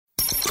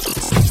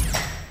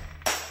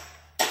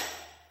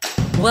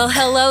Well,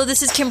 hello,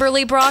 this is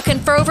Kimberly Brock, and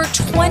for over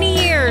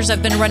 20 years,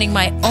 I've been running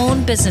my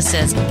own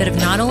businesses that have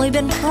not only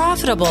been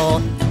profitable,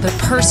 but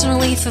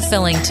personally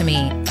fulfilling to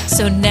me.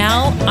 So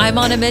now I'm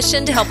on a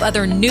mission to help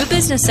other new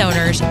business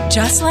owners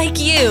just like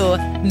you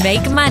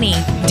make money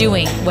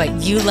doing what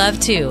you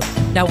love too.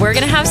 Now we're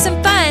going to have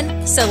some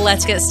fun, so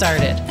let's get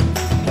started.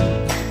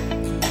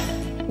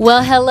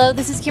 Well, hello,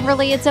 this is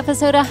Kimberly. It's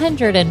episode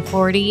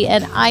 140,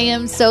 and I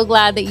am so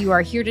glad that you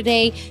are here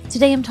today.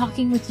 Today, I'm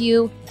talking with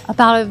you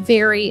about a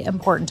very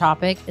important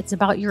topic. It's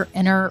about your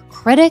inner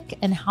critic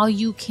and how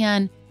you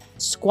can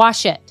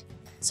squash it,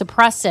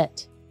 suppress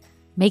it,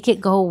 make it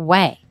go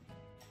away.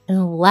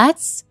 And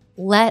let's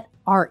let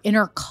our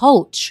inner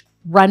coach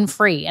run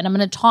free. And I'm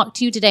going to talk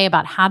to you today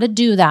about how to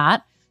do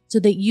that so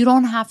that you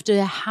don't have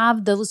to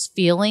have those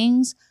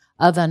feelings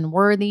of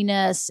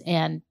unworthiness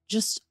and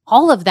just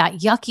all of that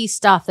yucky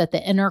stuff that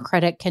the inner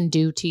critic can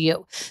do to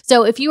you.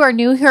 So if you are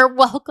new here,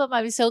 welcome.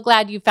 I'm so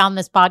glad you found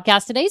this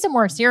podcast. Today's a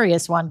more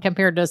serious one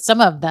compared to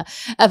some of the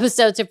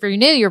episodes. If you're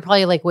new, you're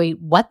probably like,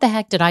 wait, what the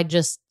heck did I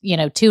just,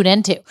 tune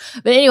into?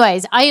 But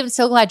anyways, I am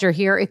so glad you're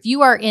here. If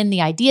you are in the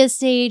idea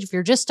stage, if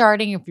you're just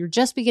starting, if you're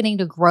just beginning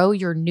to grow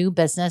your new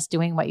business,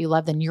 doing what you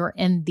love, then you're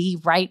in the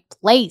right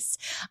place.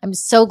 I'm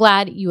so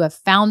glad you have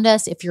found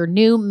us. If you're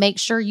new, make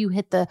sure you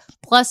hit the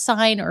plus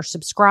sign or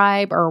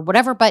subscribe or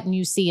whatever button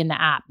you see in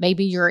the app.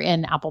 Maybe you're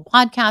in Apple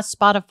Podcasts,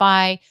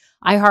 Spotify,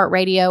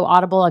 iHeartRadio,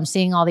 Audible. I'm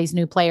seeing all these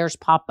new players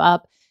pop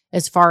up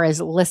as far as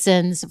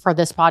listens for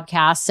this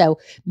podcast. So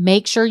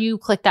make sure you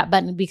click that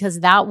button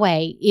because that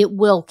way it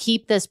will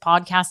keep this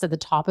podcast at the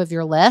top of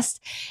your list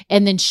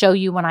and then show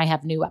you when I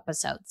have new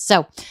episodes.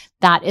 So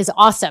that is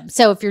awesome.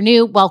 So if you're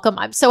new, welcome.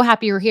 I'm so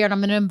happy you're here. And I'm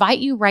going to invite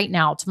you right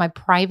now to my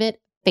private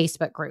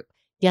Facebook group.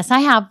 Yes, I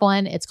have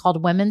one. It's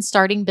called Women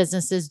Starting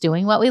Businesses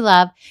Doing What We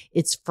Love.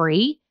 It's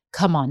free.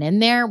 Come on in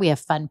there. We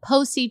have fun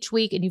posts each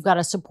week, and you've got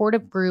a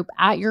supportive group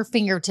at your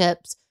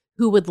fingertips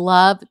who would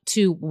love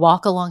to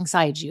walk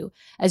alongside you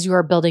as you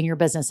are building your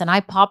business. And I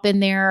pop in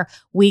there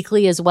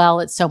weekly as well.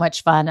 It's so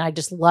much fun. I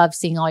just love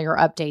seeing all your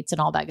updates and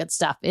all that good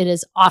stuff. It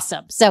is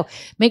awesome. So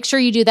make sure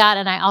you do that.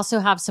 And I also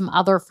have some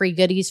other free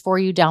goodies for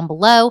you down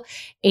below.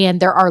 And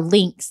there are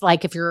links.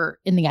 Like if you're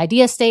in the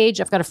idea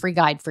stage, I've got a free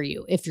guide for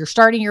you. If you're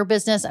starting your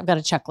business, I've got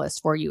a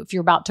checklist for you. If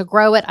you're about to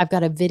grow it, I've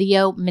got a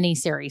video mini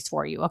series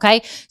for you.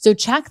 Okay. So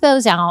check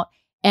those out.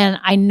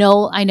 And I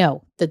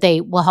know that they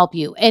will help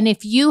you. And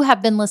if you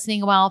have been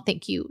listening a while,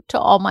 thank you to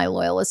all my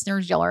loyal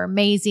listeners. Y'all are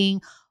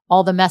amazing.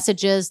 All the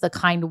messages, the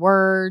kind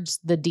words,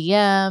 the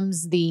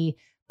DMs, the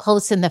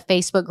posts in the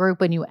Facebook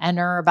group when you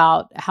enter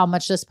about how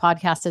much this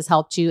podcast has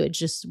helped you. It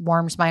just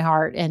warms my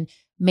heart and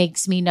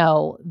makes me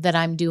know that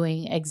I'm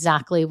doing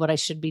exactly what I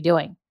should be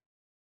doing.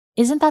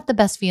 Isn't that the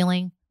best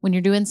feeling when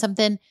you're doing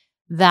something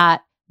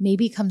that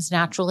maybe comes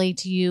naturally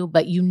to you,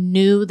 but you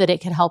knew that it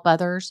could help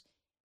others?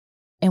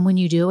 And when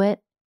you do it,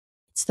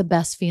 it's the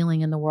best feeling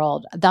in the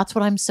world. That's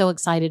what I'm so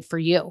excited for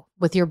you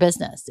with your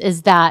business,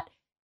 is that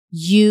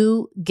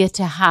you get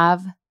to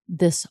have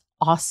this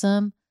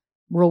awesome,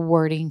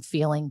 rewarding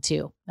feeling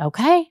too.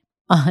 Okay,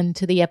 on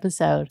to the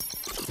episode.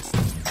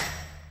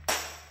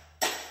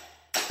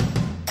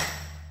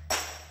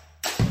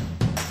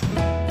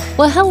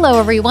 Well, hello,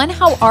 everyone.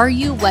 How are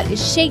you? What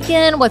is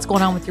shaking? What's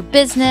going on with your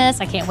business?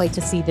 I can't wait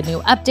to see the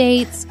new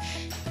updates.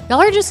 Y'all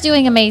are just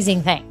doing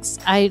amazing things.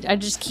 I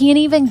just can't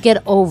even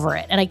get over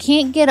it. And I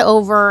can't get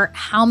over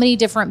how many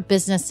different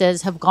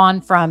businesses have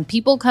gone from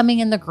people coming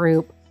in the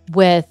group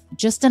with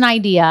just an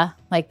idea,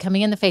 like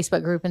coming in the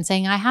Facebook group and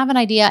saying, I have an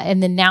idea.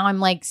 And then now I'm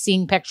like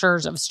seeing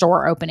pictures of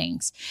store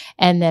openings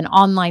and then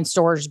online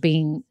stores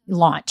being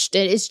launched.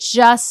 It is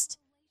just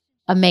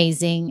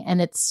amazing.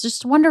 And it's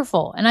just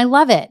wonderful. And I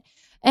love it.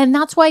 And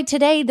that's why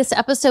today this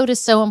episode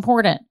is so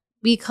important,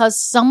 because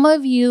some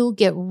of you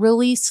get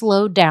really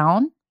slowed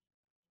down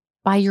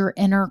by your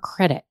inner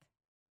critic.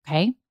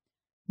 Okay.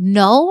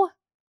 Know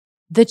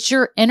that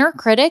your inner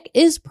critic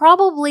is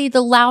probably the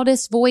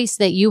loudest voice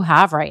that you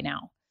have right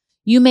now.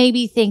 You may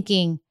be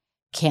thinking,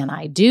 can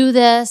I do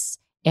this?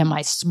 Am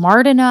I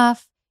smart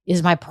enough?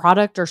 Is my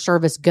product or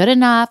service good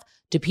enough?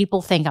 Do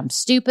people think I'm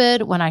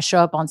stupid when I show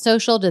up on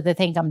social? Do they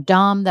think I'm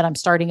dumb that I'm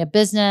starting a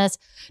business?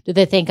 Do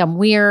they think I'm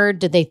weird?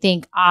 Do they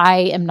think I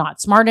am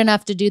not smart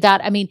enough to do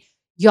that? I mean,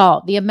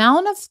 y'all, the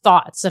amount of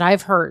thoughts that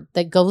I've heard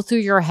that go through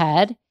your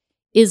head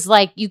is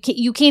like, you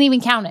can't even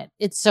count it.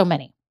 It's so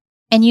many.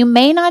 And you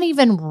may not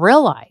even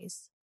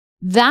realize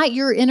that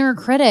your inner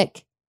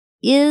critic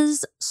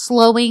is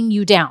slowing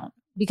you down,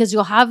 because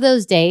you'll have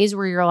those days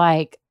where you're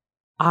like,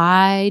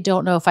 I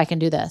don't know if I can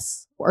do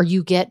this. Or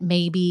you get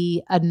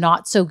maybe a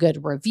not so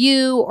good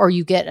review, or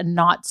you get a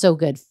not so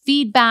good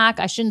feedback.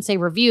 I shouldn't say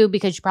review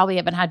because you probably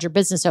haven't had your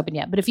business open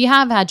yet. But if you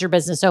have had your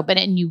business open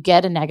and you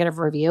get a negative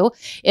review,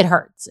 it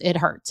hurts. It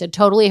hurts. It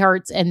totally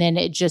hurts. And then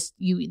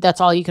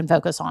that's all you can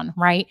focus on,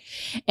 right?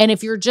 And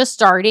if you're just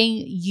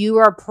starting, you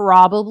are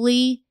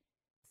probably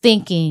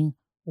thinking,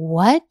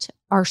 what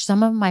are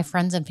some of my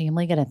friends and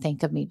family going to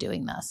think of me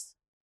doing this?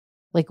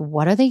 Like,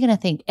 what are they going to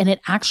think? And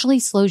it actually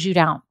slows you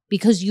down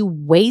because you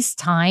waste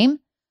time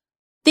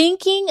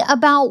thinking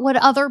about what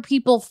other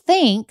people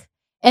think,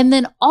 and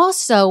then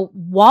also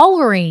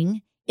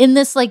wallowing in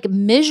this like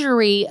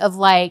misery of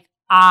like,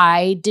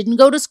 I didn't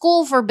go to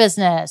school for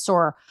business,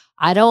 or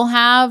I don't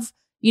have,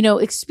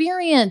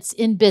 experience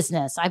in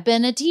business. I've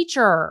been a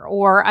teacher,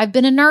 or I've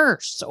been a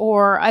nurse,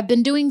 or I've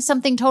been doing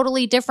something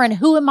totally different.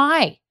 Who am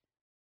I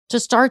to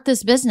start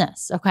this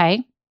business?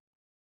 Okay.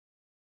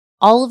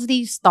 All of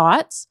these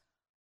thoughts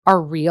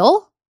are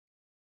real.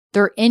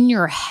 They're in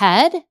your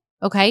head.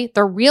 Okay.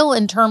 They're real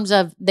in terms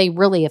of they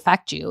really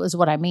affect you is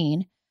what I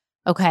mean.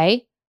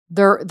 Okay.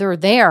 They're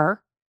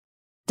there.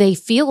 They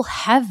feel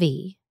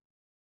heavy.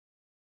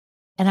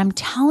 And I'm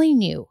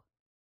telling you,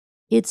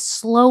 it's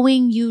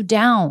slowing you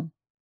down.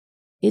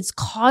 It's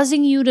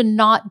causing you to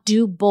not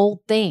do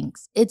bold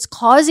things. It's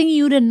causing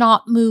you to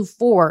not move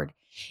forward.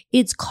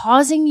 It's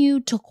causing you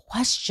to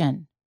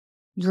question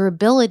your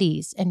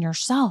abilities and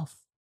yourself.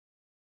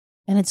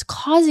 And it's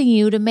causing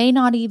you to may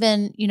not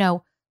even,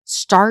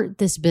 start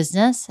this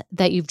business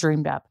that you've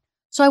dreamed up.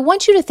 So I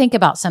want you to think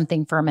about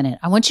something for a minute.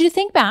 I want you to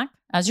think back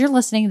as you're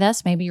listening to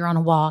this. Maybe you're on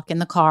a walk in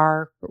the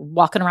car, or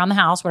walking around the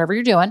house, whatever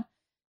you're doing.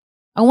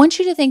 I want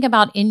you to think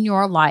about in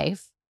your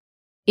life,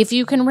 if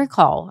you can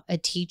recall, a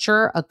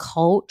teacher, a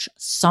coach,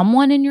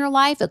 someone in your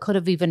life, it could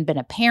have even been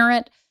a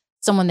parent,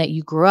 someone that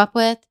you grew up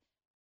with,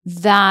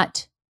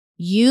 that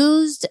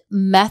used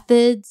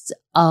methods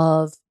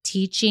of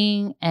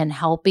teaching and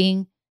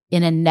helping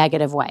in a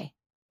negative way.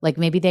 Like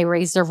maybe they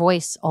raised their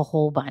voice a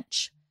whole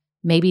bunch.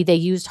 Maybe they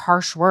used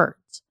harsh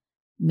words.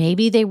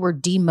 Maybe they were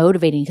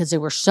demotivating because they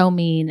were so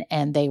mean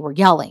and they were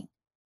yelling.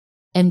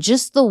 And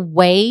just the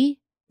way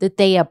that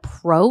they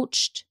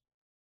approached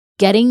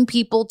getting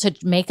people to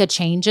make a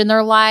change in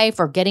their life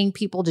or getting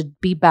people to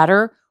be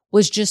better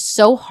was just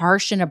so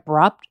harsh and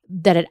abrupt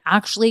that it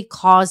actually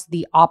caused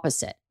the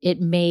opposite. It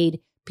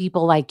made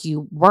people like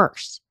you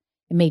worse.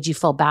 It made you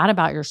feel bad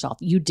about yourself.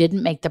 You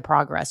didn't make the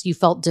progress. You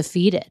felt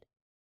defeated.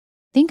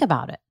 Think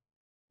about it.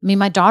 I mean,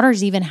 my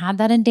daughters even had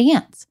that in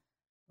dance,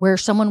 where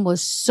someone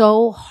was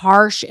so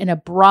harsh and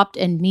abrupt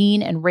and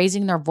mean and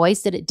raising their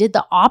voice that it did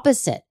the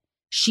opposite.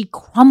 She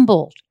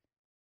crumbled.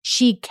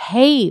 She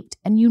caved.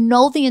 And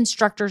the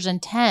instructor's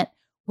intent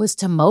was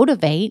to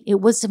motivate.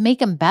 It was to make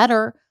them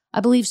better.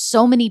 I believe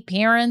so many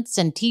parents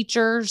and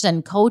teachers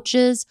and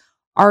coaches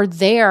are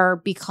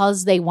there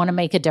because they want to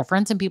make a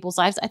difference in people's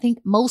lives. I think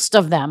most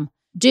of them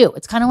do.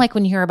 It's kind of like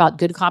when you hear about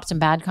good cops and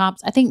bad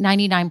cops. I think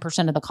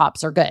 99% of the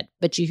cops are good,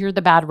 but you hear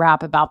the bad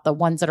rap about the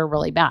ones that are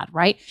really bad,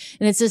 right?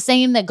 And it's the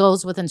same that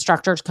goes with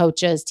instructors,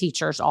 coaches,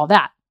 teachers, all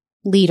that.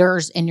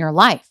 Leaders in your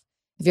life.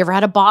 Have you ever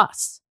had a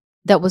boss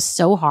that was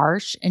so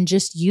harsh and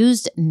just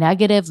used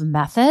negative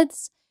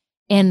methods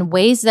in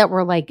ways that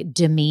were like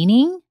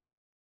demeaning,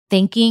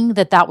 thinking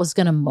that that was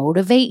going to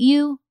motivate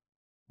you,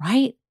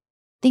 right?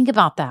 Think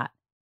about that.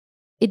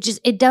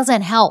 It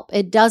doesn't help.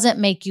 It doesn't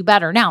make you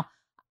better. Now,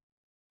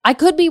 I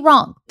could be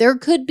wrong. There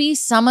could be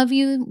some of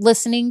you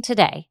listening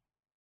today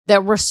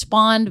that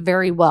respond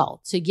very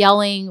well to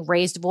yelling,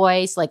 raised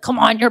voice, like, come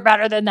on, you're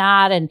better than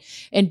that,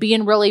 and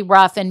being really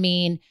rough and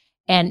mean.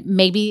 And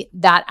maybe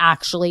that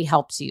actually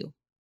helps you.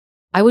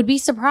 I would be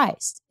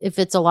surprised if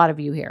it's a lot of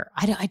you here.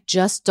 I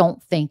just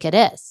don't think it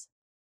is.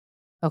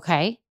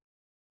 Okay?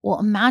 Well,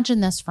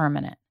 imagine this for a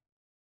minute.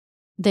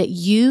 That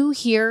you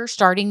here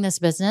starting this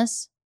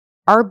business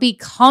are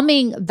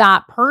becoming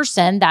that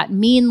person, that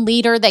mean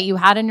leader that you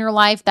had in your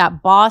life,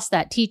 that boss,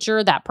 that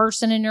teacher, that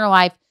person in your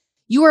life.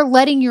 You are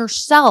letting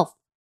yourself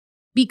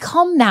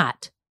become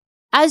that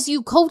as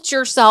you coach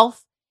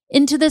yourself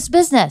into this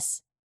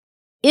business.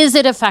 Is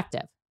it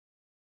effective?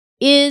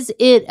 Is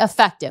it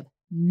effective?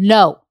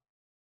 No.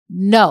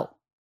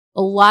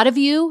 A lot of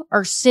you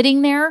are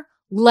sitting there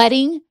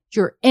letting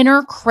your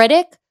inner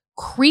critic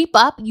creep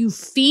up. You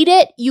feed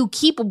it. You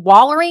keep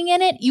wallowing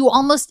in it. You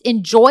almost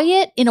enjoy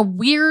it in a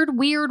weird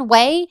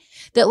way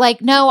that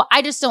like, no,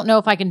 I just don't know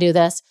if I can do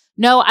this.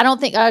 No, I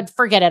don't think,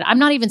 forget it. I'm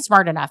not even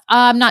smart enough.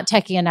 I'm not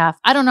techie enough.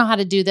 I don't know how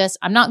to do this.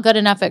 I'm not good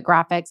enough at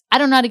graphics. I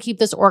don't know how to keep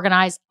this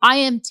organized. I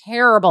am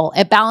terrible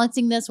at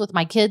balancing this with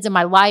my kids and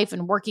my life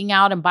and working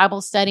out and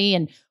Bible study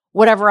and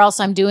whatever else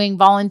I'm doing,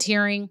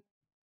 volunteering.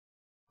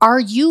 Are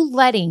you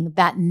letting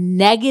that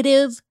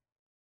negative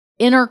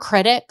inner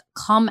critic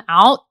come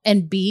out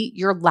and be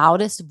your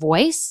loudest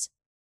voice?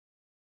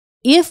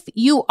 If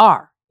you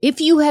are, if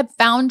you have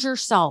found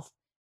yourself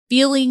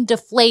feeling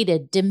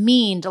deflated,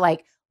 demeaned,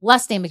 like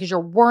less than because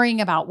you're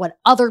worrying about what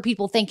other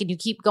people think and you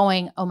keep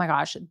going, oh my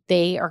gosh,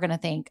 they are going to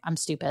think I'm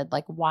stupid.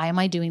 Like, why am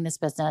I doing this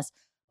business?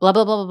 Blah,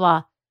 blah, blah, blah,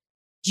 blah.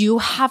 You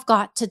have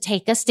got to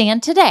take a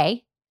stand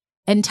today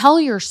and tell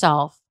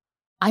yourself,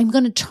 I'm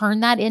going to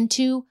turn that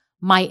into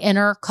my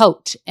inner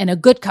coach and a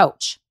good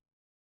coach.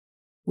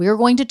 We're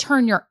going to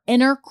turn your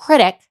inner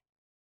critic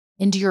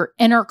into your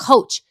inner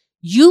coach.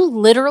 You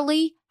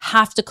literally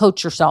have to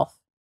coach yourself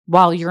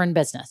while you're in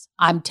business.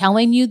 I'm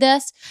telling you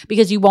this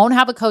because you won't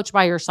have a coach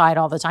by your side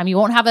all the time. You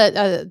won't have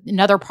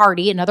another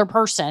party, another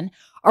person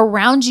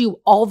around you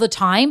all the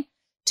time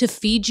to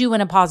feed you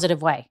in a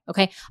positive way.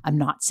 Okay. I'm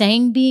not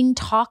saying being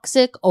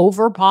toxic,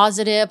 over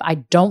positive. I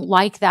don't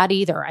like that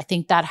either. I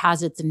think that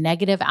has its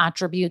negative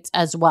attributes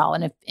as well.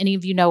 And if any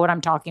of you know what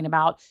I'm talking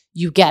about,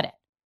 you get it.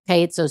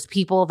 Okay. It's those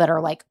people that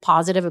are like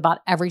positive about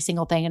every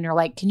single thing. And you're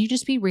like, can you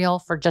just be real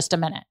for just a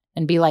minute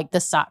and be like,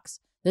 this sucks,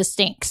 this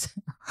stinks,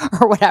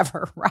 or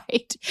whatever.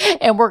 Right.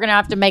 And we're going to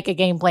have to make a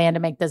game plan to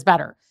make this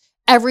better.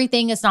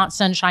 Everything is not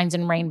sunshines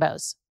and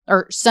rainbows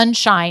or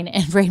sunshine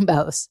and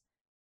rainbows.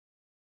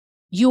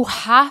 You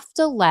have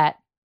to let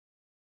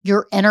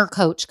your inner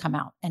coach come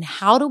out. And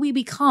how do we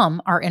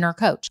become our inner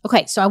coach?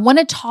 Okay, so I want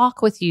to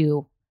talk with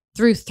you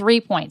through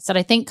 3 points that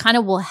I think kind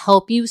of will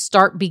help you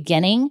start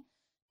beginning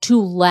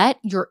to let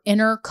your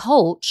inner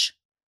coach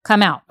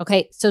come out.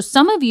 Okay, so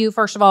some of you,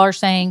 first of all, are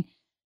saying,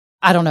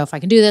 I don't know if I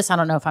can do this. I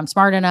don't know if I'm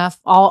smart enough.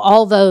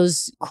 All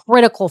those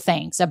critical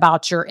things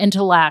about your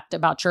intellect,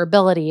 about your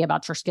ability,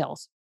 about your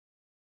skills.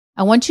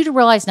 I want you to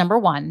realize, number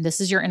one,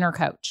 this is your inner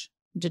coach,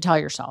 to tell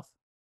yourself,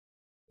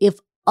 if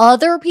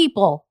other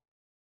people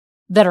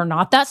that are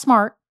not that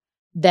smart,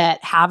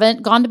 that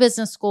haven't gone to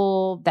business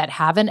school, that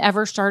haven't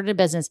ever started a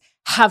business,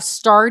 have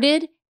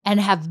started and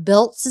have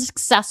built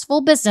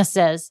successful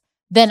businesses,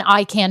 then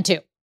I can too.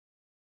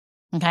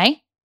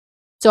 Okay?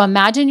 So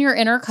imagine your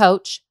inner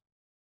coach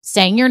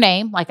saying your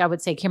name, like I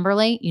would say,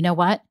 Kimberly, you know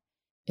what?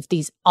 If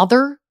these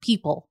other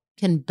people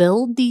can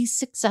build these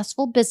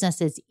successful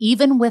businesses,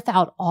 even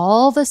without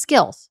all the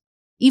skills,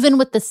 even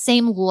with the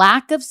same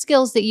lack of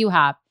skills that you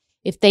have,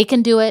 if they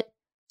can do it,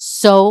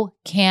 so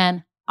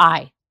can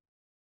I.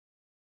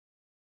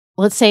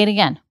 Let's say it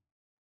again.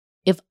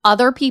 If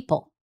other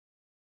people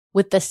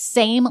with the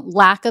same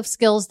lack of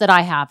skills that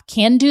I have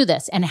can do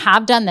this and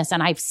have done this,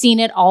 and I've seen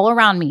it all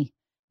around me,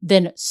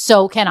 then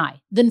so can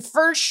I. Then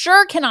for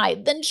sure can I.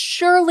 Then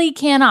surely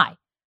can I.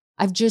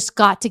 I've just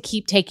got to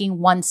keep taking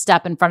one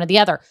step in front of the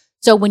other.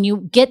 So when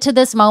you get to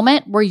this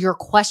moment where you're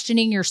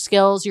questioning your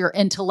skills, your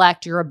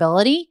intellect, your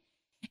ability,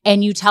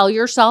 and you tell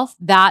yourself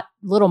that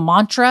little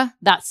mantra,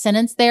 that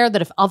sentence there,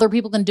 that if other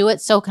people can do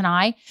it, so can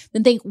I,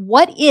 then think,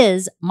 what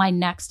is my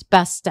next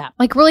best step?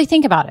 Like really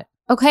think about it.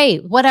 Okay,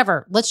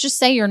 whatever. Let's just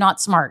say you're not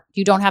smart.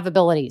 You don't have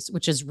abilities,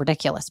 which is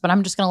ridiculous, but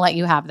I'm just going to let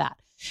you have that.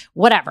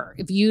 Whatever.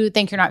 If you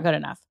think you're not good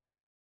enough,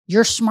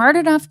 you're smart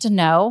enough to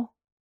know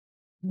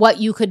what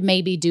you could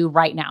maybe do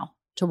right now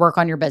to work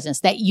on your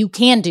business, that you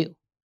can do,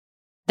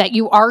 that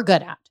you are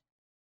good at.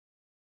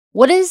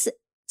 What is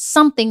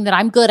something that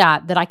I'm good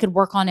at that I could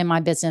work on in my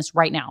business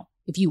right now?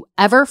 If you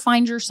ever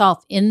find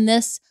yourself in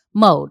this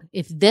mode,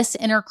 if this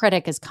inner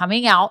critic is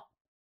coming out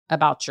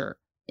about your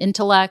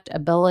intellect,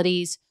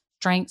 abilities,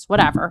 strengths,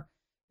 whatever,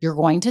 you're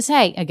going to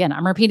say, again,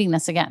 I'm repeating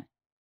this again.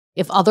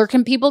 If other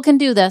people can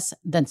do this,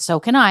 then so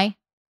can I.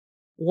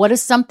 What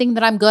is something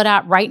that I'm good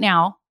at right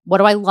now? What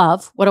do I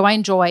love? What do I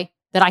enjoy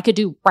that I could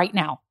do right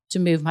now to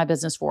move my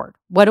business forward?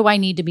 What do I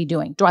need to be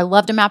doing? Do I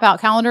love to map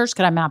out calendars?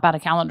 Could I map out a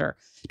calendar?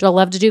 Do I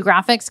love to do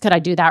graphics? Could I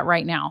do that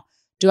right now?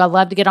 Do I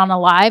love to get on a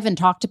live and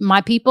talk to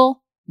my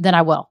people? Then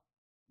I will.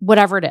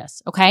 Whatever it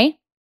is, okay?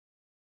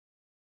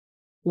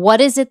 What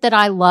is it that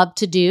I love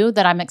to do,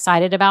 that I'm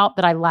excited about,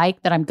 that I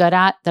like, that I'm good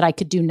at, that I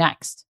could do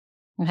next?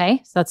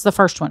 Okay, so that's the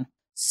first one.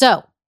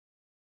 So,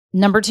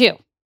 number 2,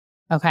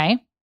 okay?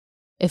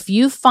 If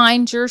you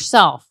find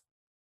yourself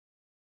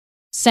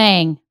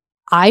saying,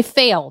 I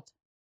failed,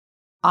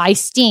 I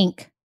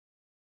stink,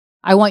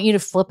 I want you to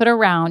flip it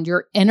around.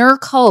 Your inner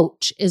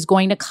coach is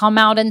going to come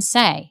out and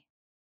say,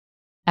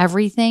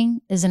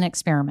 everything is an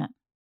experiment.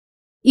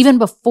 Even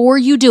before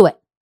you do it,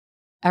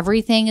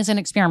 everything is an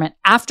experiment.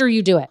 After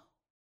you do it,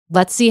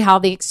 let's see how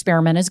the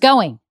experiment is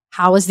going.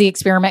 How is the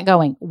experiment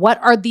going? What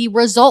are the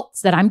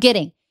results that I'm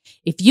getting?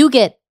 If you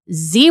get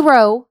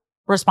 0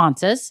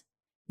 responses,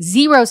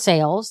 0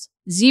 sales,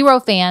 0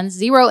 fans,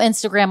 0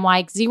 Instagram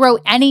likes, 0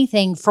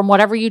 anything from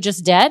whatever you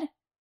just did,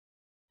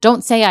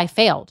 don't say I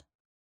failed.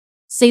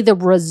 Say the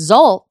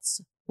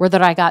results were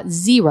that I got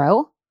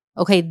 0.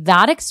 Okay,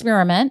 that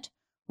experiment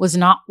was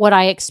not what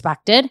I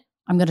expected.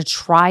 I'm going to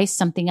try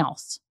something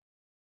else.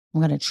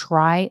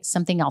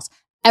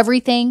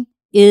 Everything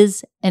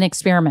is an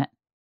experiment.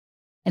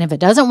 And if it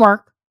doesn't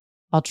work,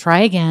 I'll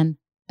try again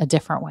a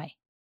different way.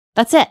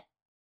 That's it.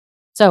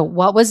 So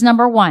what was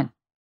number 1?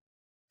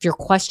 If you're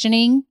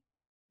questioning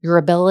your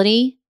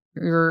ability,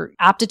 your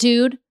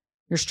aptitude,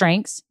 your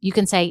strengths, you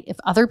can say, if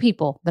other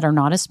people that are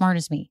not as smart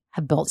as me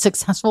have built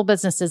successful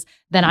businesses,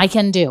 then I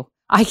can do.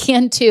 I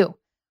can too.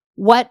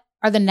 What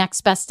are the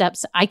next best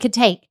steps I could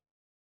take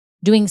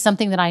doing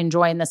something that I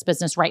enjoy in this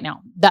business right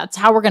now? That's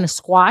how we're going to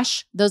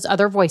squash those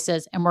other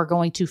voices, and we're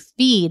going to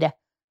feed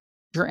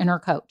your inner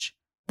coach.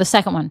 The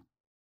second one,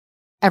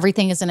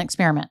 everything is an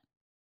experiment.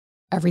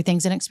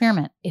 Everything's an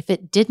experiment. If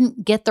it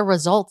didn't get the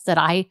results that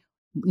I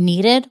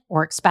needed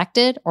or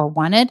expected or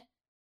wanted,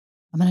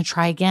 I'm going to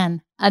try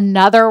again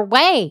another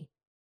way.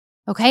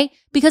 Okay?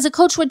 Because a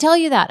coach would tell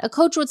you that. A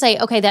coach would say,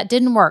 okay, that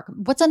didn't work.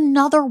 What's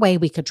another way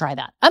we could try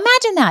that?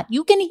 Imagine that.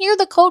 You can hear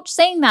the coach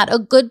saying that. A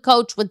good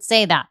coach would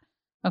say that.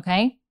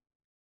 Okay?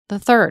 The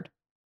third,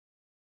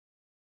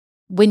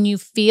 when you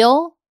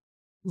feel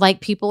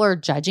like people are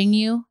judging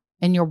you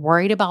and you're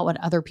worried about what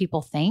other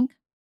people think,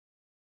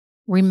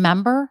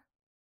 remember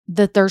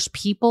that there's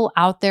people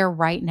out there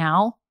right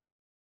now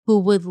who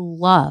would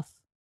love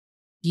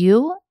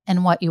you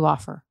and what you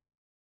offer.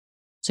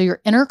 So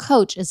your inner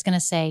coach is going to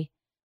say,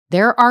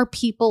 there are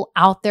people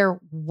out there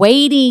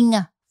waiting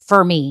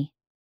for me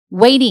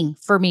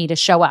to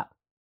show up.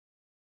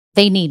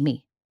 They need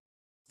me.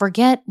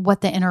 Forget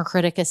what the inner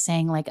critic is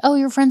saying, like, oh,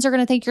 your friends are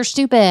going to think you're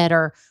stupid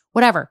or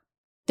whatever.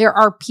 There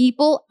are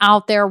people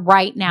out there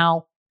right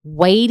now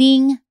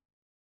waiting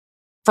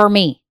for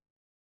me.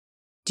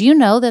 Do you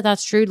know that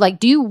that's true? Like,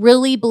 do you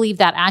really believe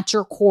that at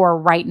your core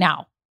right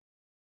now?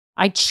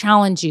 I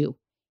challenge you.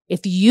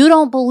 If you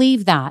don't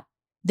believe that,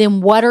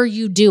 then what are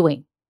you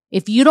doing?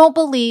 If you don't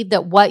believe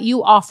that what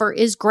you offer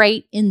is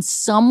great in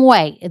some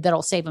way,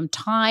 that'll save them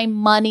time,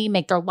 money,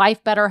 make their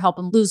life better, help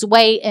them lose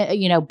weight,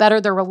 better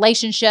their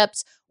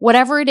relationships,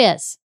 whatever it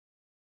is,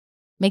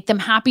 make them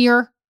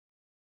happier,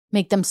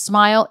 make them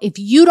smile. If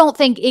you don't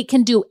think it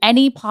can do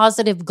any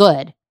positive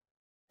good,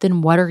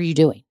 then what are you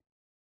doing?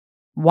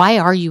 Why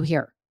are you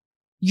here?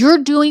 You're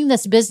doing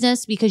this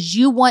business because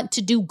you want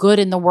to do good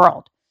in the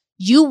world.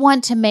 You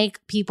want to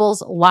make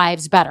people's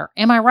lives better.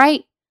 Am I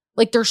right?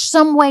 Like there's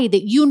some way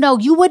that you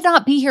would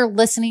not be here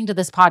listening to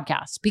this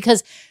podcast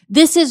because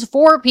this is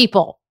for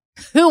people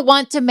who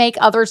want to make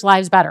others'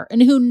 lives better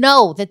and who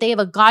know that they have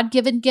a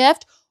God-given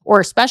gift or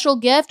a special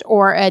gift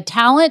or a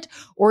talent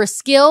or a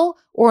skill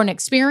or an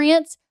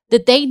experience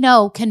that they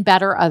know can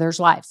better others'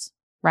 lives,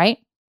 right?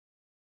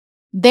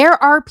 There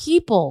are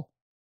people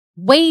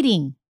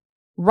waiting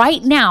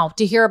right now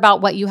to hear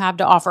about what you have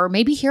to offer, or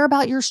maybe hear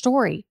about your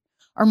story,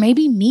 or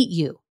maybe meet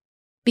you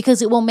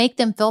because it will make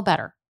them feel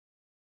better.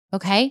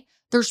 Okay?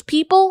 There's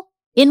people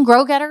in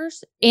Grow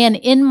Getters and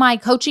in my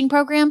coaching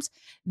programs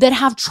that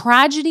have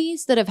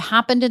tragedies that have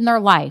happened in their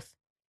life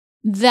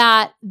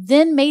that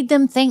then made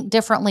them think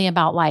differently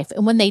about life.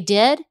 And when they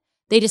did,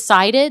 they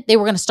decided they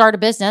were going to start a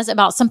business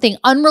about something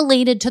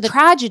unrelated to the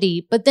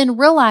tragedy, but then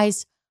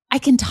realized I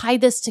can tie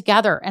this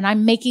together and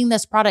I'm making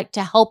this product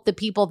to help the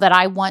people that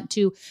I want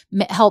to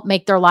help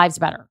make their lives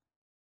better.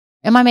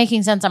 Am I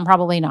making sense? I'm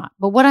probably not.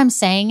 But what I'm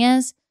saying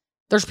is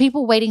there's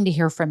people waiting to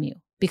hear from you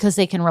because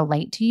they can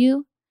relate to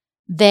you.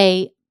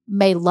 They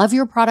may love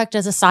your product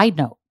as a side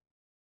note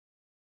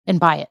and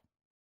buy it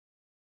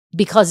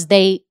because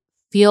they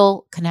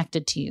feel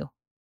connected to you.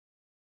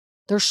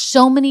 There's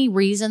so many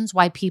reasons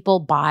why people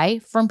buy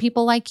from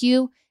people like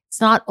you.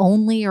 It's not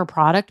only your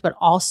product, but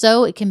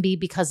also it can be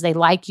because they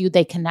like you,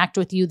 they connect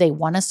with you, they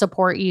want to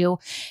support you,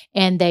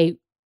 and they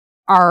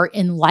are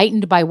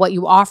enlightened by what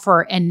you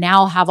offer and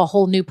now have a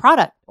whole new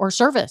product or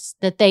service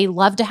that they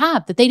love to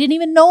have that they didn't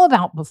even know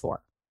about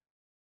before.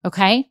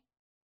 Okay?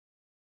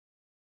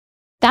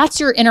 That's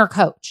your inner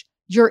coach.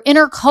 Your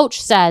inner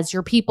coach says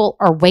your people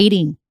are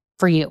waiting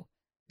for you.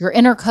 Your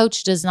inner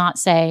coach does not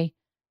say,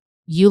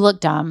 you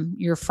look dumb.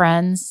 Your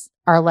friends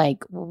are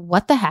like,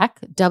 what the heck?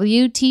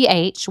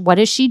 WTH, what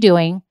is she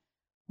doing?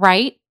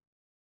 Right?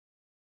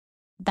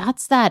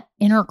 That's that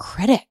inner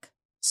critic.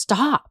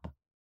 Stop.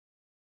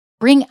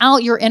 Bring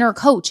out your inner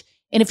coach.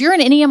 And if you're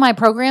in any of my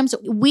programs,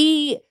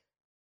 we,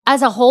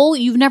 as a whole,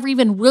 you've never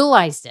even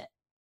realized it.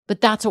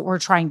 But that's what we're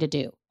trying to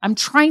do. I'm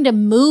trying to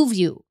move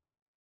you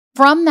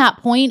from that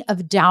point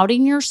of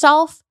doubting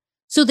yourself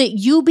so that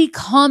you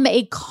become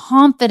a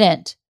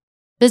confident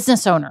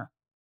business owner.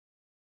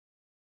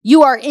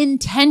 You are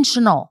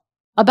intentional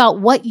about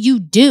what you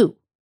do.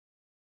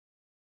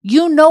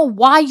 You know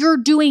why you're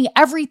doing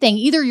everything.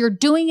 Either you're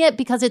doing it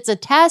because it's a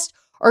test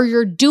or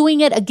you're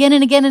doing it again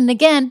and again and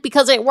again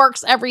because it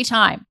works every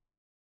time.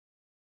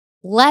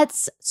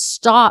 Let's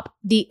stop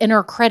the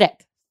inner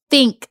critic.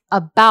 Think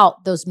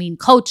about those mean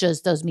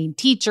coaches, those mean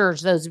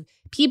teachers, those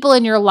people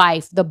in your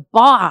life, the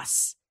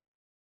boss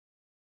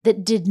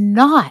that did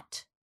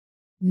not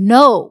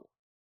know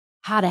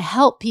how to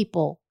help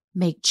people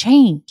make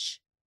change.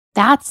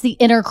 That's the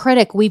inner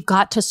critic we've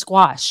got to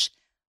squash.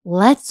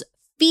 Let's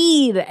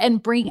feed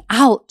and bring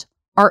out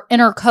our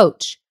inner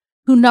coach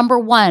who, number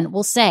one,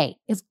 will say,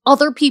 if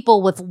other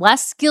people with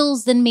less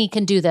skills than me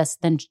can do this,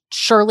 then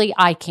surely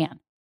I can.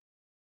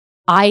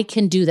 I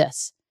can do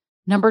this.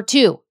 Number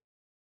two,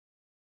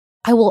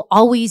 I will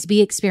always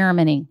be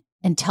experimenting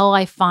until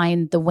I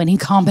find the winning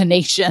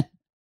combination.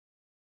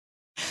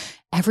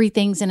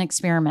 Everything's an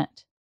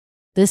experiment.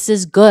 This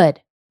is good.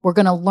 We're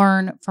going to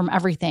learn from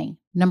everything.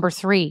 Number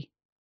three,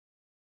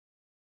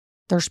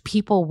 there's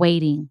people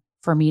waiting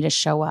for me to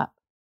show up.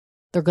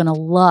 They're going to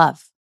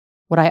love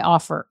what I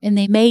offer, and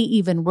they may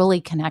even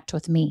really connect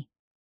with me.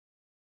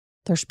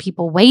 There's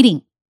people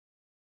waiting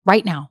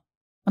right now.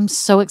 I'm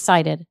so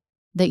excited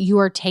that you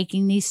are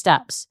taking these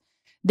steps,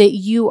 that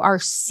you are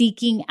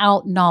seeking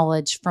out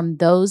knowledge from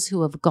those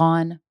who have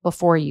gone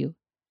before you,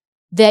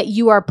 that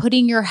you are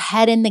putting your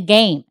head in the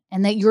game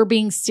and that you're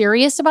being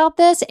serious about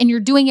this and you're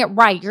doing it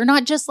right. You're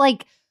not just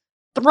like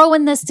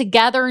throwing this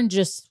together and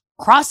just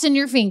crossing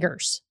your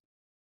fingers.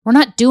 We're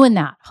not doing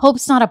that.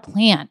 Hope's not a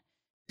plan.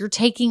 You're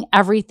taking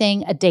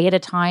everything a day at a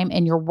time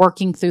and you're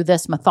working through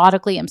this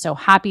methodically. I'm so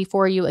happy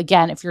for you.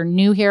 Again, if you're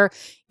new here,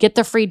 get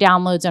the free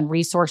downloads and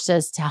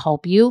resources to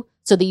help you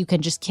so that you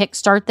can just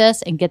kickstart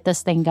this and get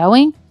this thing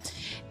going.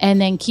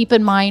 And then keep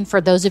in mind, for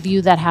those of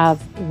you that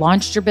have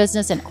launched your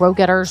business, and Grow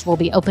Getters will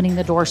be opening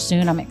the door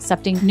soon. I'm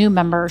accepting new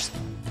members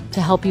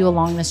to help you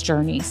along this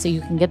journey so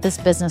you can get this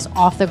business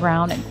off the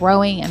ground and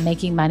growing and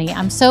making money.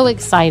 I'm so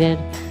excited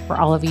for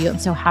all of you. I'm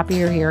so happy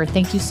you're here.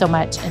 Thank you so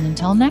much. And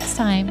until next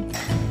time,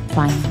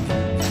 bye.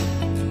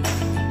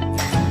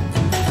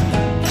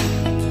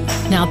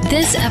 Now,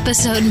 this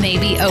episode may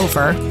be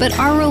over, but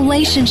our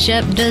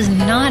relationship does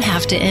not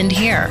have to end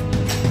here.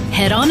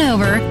 Head on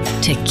over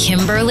to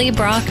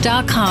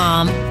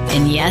KimberlyBrock.com,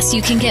 and yes,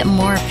 you can get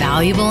more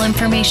valuable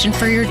information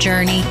for your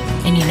journey.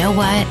 And you know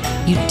what?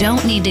 You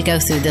don't need to go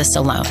through this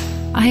alone.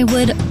 I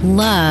would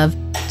love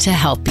to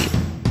help you.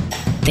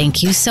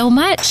 Thank you so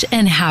much,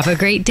 and have a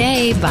great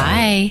day.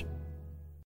 Bye.